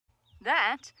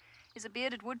That is a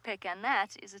bearded woodpecker, and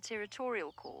that is a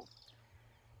territorial call.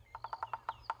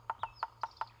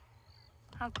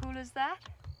 How cool is that?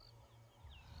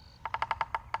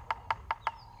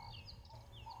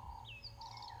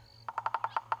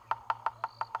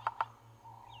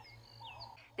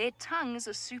 Their tongues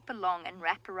are super long and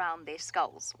wrap around their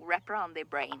skulls, or wrap around their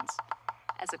brains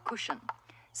as a cushion.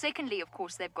 Secondly, of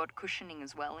course, they've got cushioning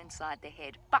as well inside their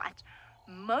head. But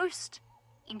most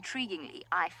intriguingly,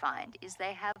 I find, is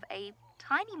they have a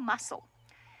tiny muscle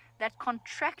that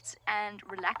contracts and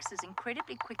relaxes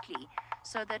incredibly quickly,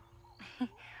 so that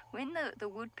when the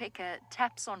woodpecker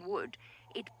taps on wood,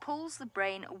 it pulls the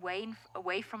brain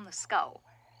away from the skull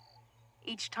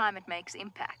each time it makes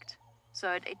impact.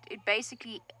 So it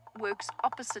basically works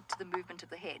opposite to the movement of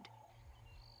the head.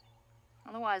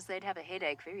 Otherwise, they'd have a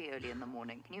headache very early in the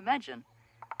morning. Can you imagine?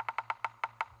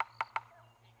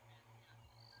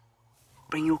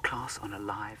 Bring your class on a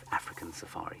live African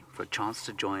safari. For a chance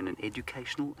to join an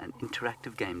educational and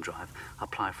interactive game drive,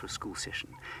 apply for a school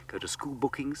session. Go to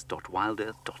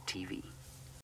schoolbookings.wildearth.tv.